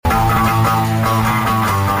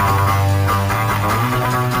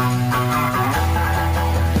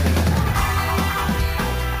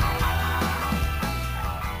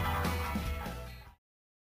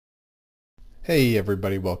Hey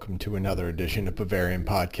everybody, welcome to another edition of Bavarian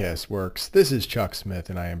Podcast Works. This is Chuck Smith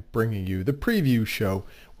and I am bringing you the preview show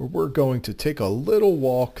where we're going to take a little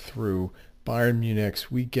walk through Bayern Munich's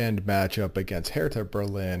weekend matchup against Hertha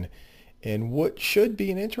Berlin in what should be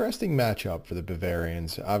an interesting matchup for the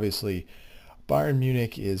Bavarians. Obviously, Bayern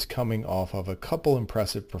Munich is coming off of a couple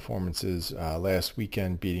impressive performances last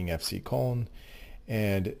weekend, beating FC Köln,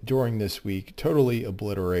 and during this week, totally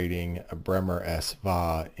obliterating Bremer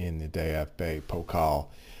SV in the DFB Pokal.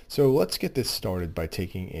 So let's get this started by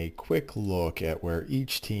taking a quick look at where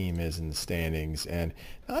each team is in the standings. And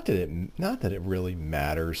not that it really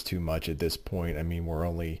matters too much at this point. I mean, we're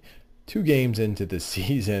only 2 games into the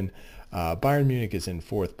season. Bayern Munich is in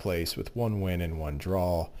 4th place with 1 win and 1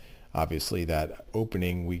 draw. Obviously, that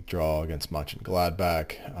opening week draw against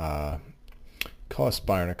Mönchengladbach cost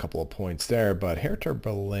Bayern a couple of points there, but Hertha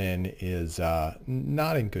Berlin is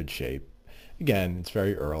not in good shape. Again, it's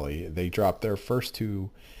very early. They dropped their first 2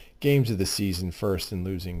 games of the season, first in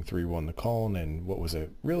losing 3-1 to Köln, and what was a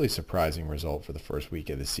really surprising result for the first week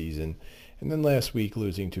of the season. And then last week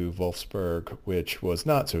losing to Wolfsburg, which was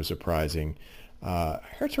not so surprising.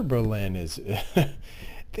 Hertha Berlin is...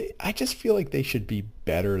 I just feel like they should be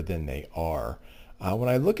better than they are. When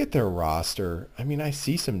I look at their roster, I mean, I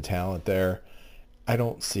see some talent there. I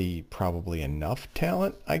don't see probably enough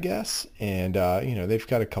talent, I guess. And, they've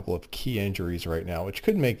got a couple of key injuries right now, which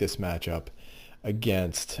could make this matchup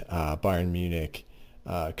against Bayern Munich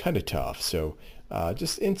kind of tough. So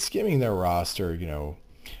just in skimming their roster,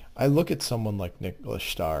 I look at someone like Niklas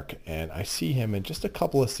Stark, and I see him, and just a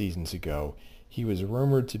couple of seasons ago, he was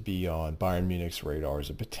rumored to be on Bayern Munich's radar as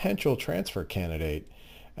a potential transfer candidate,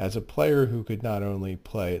 as a player who could not only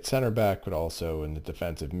play at center back, but also in the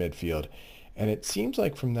defensive midfield. And it seems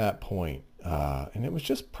like from that point, and it was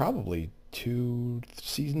just probably 2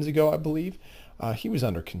 seasons ago, I believe, he was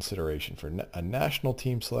under consideration for a national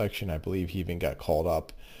team selection. I believe he even got called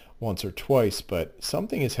up once or twice, but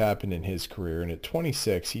something has happened in his career. And at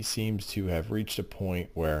 26, he seems to have reached a point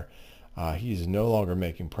where he's no longer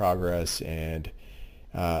making progress. And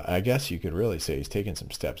I guess you could really say he's taken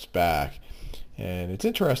some steps back. And it's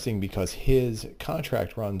interesting because his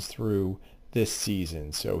contract runs through this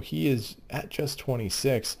season. So he is at just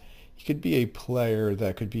 26. He could be a player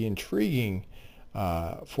that could be intriguing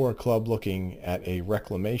for a club looking at a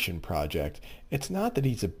reclamation project. It's not that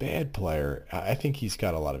he's a bad player. I think he's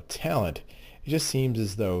got a lot of talent. It just seems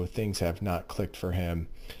as though things have not clicked for him.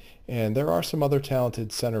 And there are some other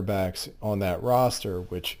talented center backs on that roster,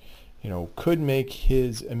 which, could make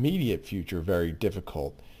his immediate future very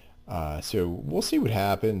difficult. So we'll see what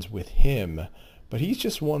happens with him. But he's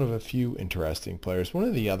just one of a few interesting players. One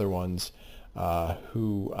of the other ones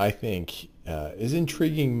who I think is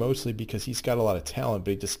intriguing mostly because he's got a lot of talent,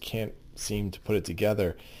 but he just can't seem to put it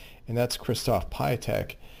together, and that's Krzysztof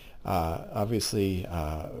Piatek. Obviously,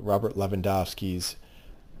 Robert Lewandowski's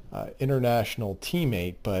international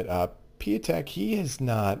teammate, but Piatek, he has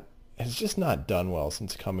just not done well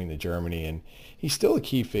since coming to Germany, and he's still a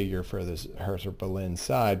key figure for this Hertha Berlin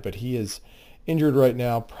side, but he is injured right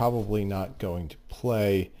now, probably not going to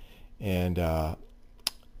play, and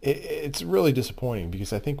it's really disappointing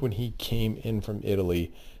because I think when he came in from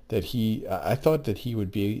Italy, I thought that he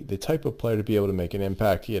would be the type of player to be able to make an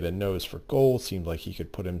impact. He had a nose for goal, seemed like he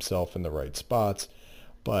could put himself in the right spots,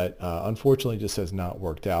 but unfortunately just has not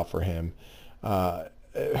worked out for him.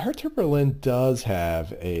 Hertha Berlin does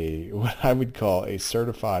have what I would call a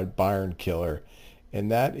certified Bayern killer,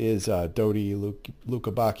 and that is Dodi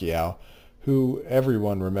Lukabakiao, who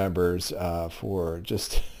everyone remembers for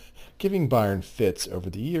just giving Bayern fits over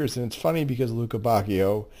the years. And it's funny because Luka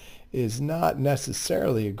Bacchio is not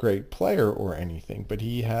necessarily a great player or anything, but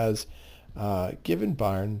he has given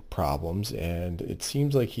Bayern problems, and it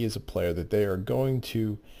seems like he is a player that they are going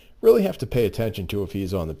to really have to pay attention to if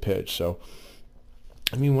he's on the pitch. So,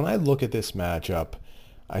 I mean, when I look at this matchup,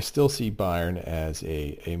 I still see Bayern as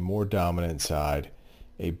a more dominant side,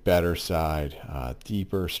 a better side,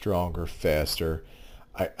 deeper, stronger, faster.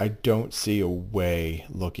 I don't see a way,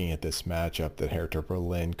 looking at this matchup, that Hertha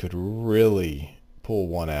Berlin could really pull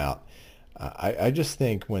one out. I just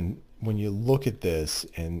think when you look at this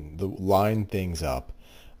and line things up,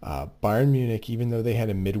 Bayern Munich, even though they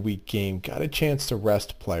had a midweek game, got a chance to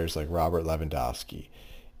rest players like Robert Lewandowski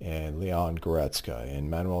and Leon Goretzka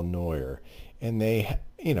and Manuel Neuer. And they,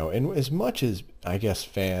 and as much as I guess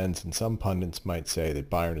fans and some pundits might say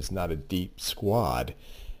that Bayern is not a deep squad,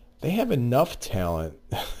 they have enough talent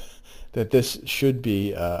that this should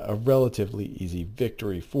be a relatively easy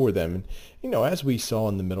victory for them. And, as we saw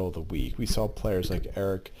in the middle of the week, we saw players like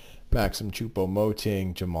Eric Maxim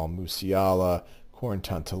Choupo-Moting, Jamal Musiala,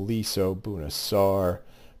 Corentin Tolisso, Bouna Sarr,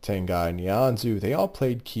 Tengai Nianzou, they all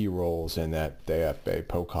played key roles in that DFB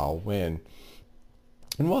Pokal win.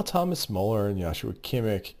 And while Thomas Muller and Joshua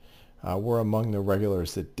Kimmich were among the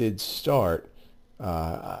regulars that did start,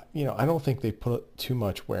 I don't think they put too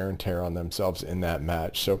much wear and tear on themselves in that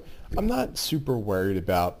match. So I'm not super worried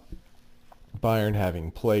about Bayern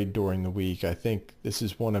having played during the week. I think this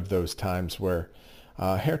is one of those times where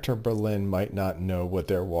Hertha Berlin might not know what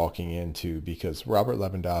they're walking into because Robert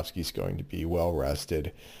Lewandowski is going to be well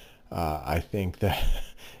rested. I think that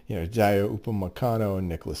Dayot Upamecano and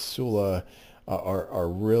Nicolas Sula are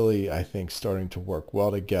really, I think, starting to work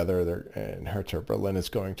well together. And Hertha Berlin is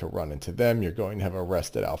going to run into them. You're going to have a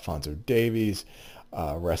rested Alphonso Davies,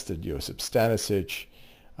 rested Josip Stanisic.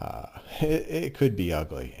 It could be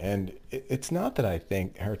ugly. And it's not that I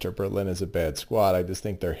think Hertha Berlin is a bad squad. I just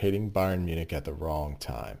think they're hitting Bayern Munich at the wrong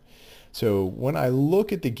time. So when I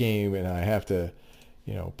look at the game and I have to,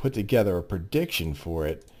 put together a prediction for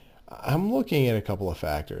it, I'm looking at a couple of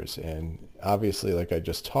factors. And obviously, like I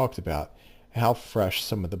just talked about, how fresh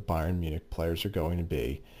some of the Bayern Munich players are going to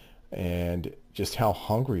be and just how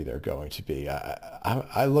hungry they're going to be.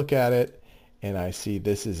 I look at it and I see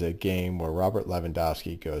this is a game where Robert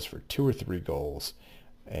Lewandowski goes for 2 or 3 goals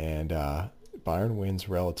and Bayern wins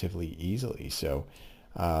relatively easily. So,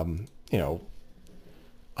 I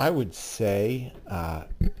would say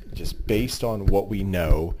just based on what we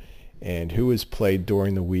know and who has played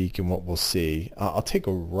during the week and what we'll see, I'll take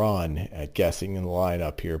a run at guessing in the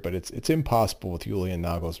lineup here, but it's impossible with Julian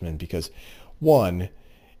Nagelsmann because, one,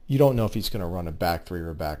 you don't know if he's going to run a back 3 or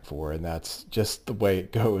a back 4, and that's just the way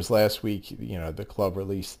it goes. Last week, the club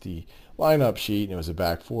released the lineup sheet, and it was a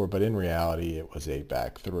back 4, but in reality, it was a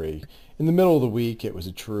back 3. In the middle of the week, it was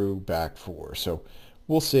a true back 4. So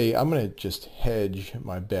we'll see. I'm going to just hedge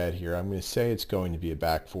my bet here. I'm going to say it's going to be a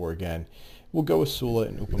back 4 again. We'll go with Sula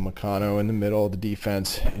and Upamecano in the middle of the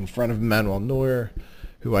defense in front of Manuel Neuer,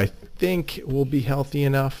 who I think will be healthy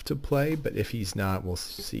enough to play, but if he's not, we'll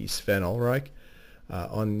see Sven Ulreich.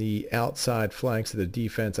 On the outside flanks of the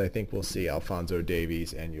defense, I think we'll see Alphonso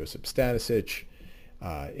Davies and Josip Stanisic.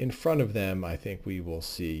 In front of them, I think we will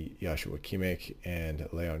see Joshua Kimmich and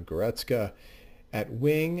Leon Goretzka. At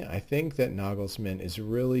wing, I think that Nagelsmann is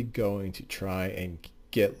really going to try and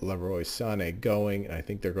get Leroy Sané going, and I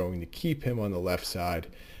think they're going to keep him on the left side,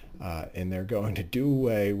 and they're going to do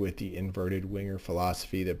away with the inverted winger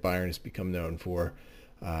philosophy that Bayern has become known for.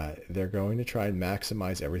 They're going to try and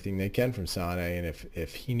maximize everything they can from Sané, and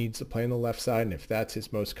if he needs to play on the left side, and if that's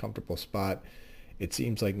his most comfortable spot, it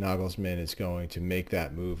seems like Nagelsmann is going to make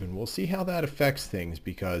that move, and we'll see how that affects things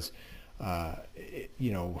because,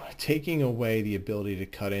 taking away the ability to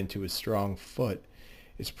cut into his strong foot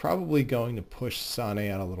is probably going to push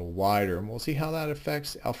Sané out a little wider, and we'll see how that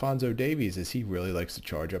affects Alphonso Davies as he really likes to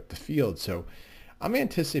charge up the field. So I'm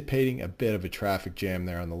anticipating a bit of a traffic jam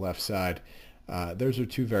there on the left side. Those are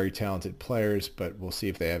 2 very talented players, but we'll see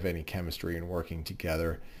if they have any chemistry in working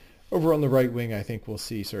together. Over on the right wing, I think we'll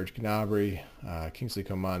see Serge Gnabry, Kingsley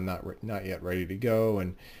Coman not yet ready to go,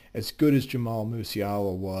 and as good as Jamal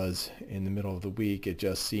Musiala was in the middle of the week, it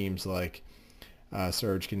just seems like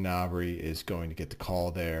Serge Gnabry is going to get the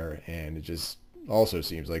call there, and it just also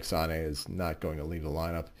seems like Sané is not going to leave the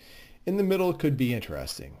lineup. In the middle, it could be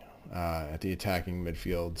interesting at the attacking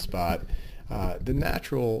midfield spot. The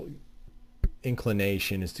natural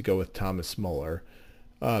inclination is to go with Thomas Muller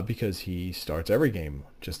because he starts every game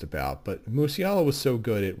just about. But Musiala was so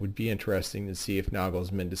good, it would be interesting to see if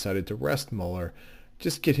Nagelsmann decided to rest Muller,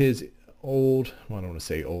 just get his I don't want to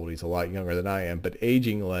say old, he's a lot younger than I am, but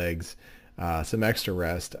aging legs, some extra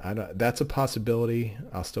rest. That's a possibility.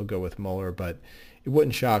 I'll still go with Muller, but it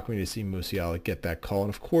wouldn't shock me to see Musiala get that call.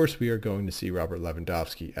 And of course, we are going to see Robert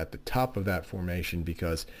Lewandowski at the top of that formation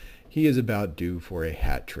because he is about due for a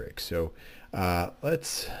hat trick. So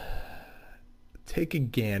let's take a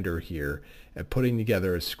gander here at putting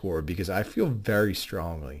together a score because I feel very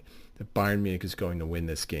strongly that Bayern Munich is going to win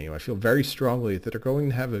this game. I feel very strongly that they're going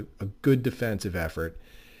to have a good defensive effort,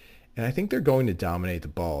 and I think they're going to dominate the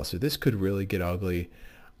ball. So this could really get ugly.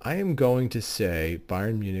 I am going to say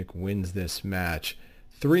Bayern Munich wins this match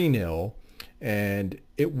 3-0, and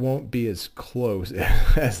it won't be as close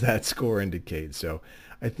as that score indicates. So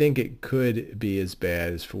I think it could be as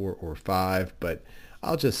bad as 4 or 5, but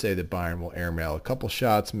I'll just say that Bayern will airmail a couple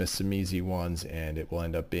shots, miss some easy ones, and it will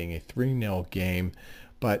end up being a 3-0 game.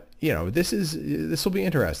 But, this will be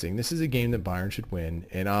interesting. This is a game that Bayern should win,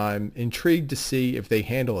 and I'm intrigued to see if they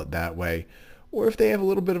handle it that way or if they have a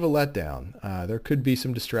little bit of a letdown. There could be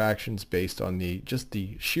some distractions based on the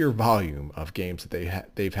sheer volume of games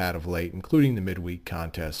that they've had of late, including the midweek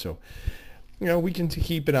contest. So we can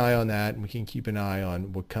keep an eye on that, and we can keep an eye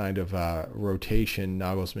on what kind of rotation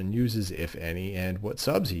Nagelsmann uses, if any, and what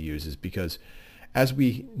subs he uses, because as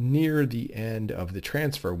we near the end of the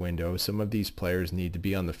transfer window, some of these players need to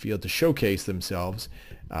be on the field to showcase themselves.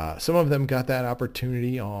 Some of them got that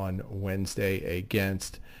opportunity on Wednesday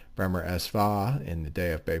against Bremer SV in the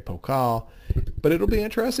DFB Pokal, but it'll be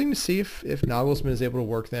interesting to see if Nagelsmann is able to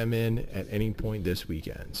work them in at any point this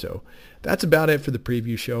weekend. So that's about it for the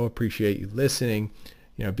preview show. Appreciate you listening.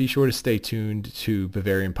 Be sure to stay tuned to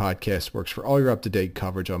Bavarian Podcast Works for all your up-to-date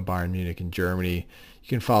coverage on Bayern Munich and Germany. You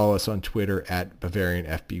can follow us on Twitter at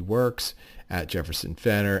BavarianFBWorks, at Jefferson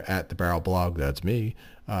Fenner, at The Barrel Blog, that's me,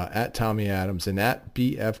 at Tommy Adams, and at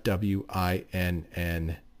BFWINNN,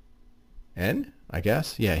 I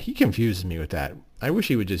guess? Yeah, he confuses me with that. I wish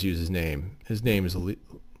he would just use his name. His name is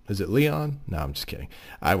it Leon? No, I'm just kidding.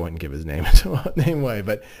 I wouldn't give his name away,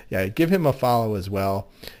 but yeah, give him a follow as well.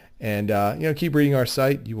 And, keep reading our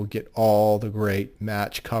site. You will get all the great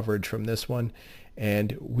match coverage from this one,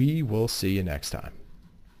 and we will see you next time.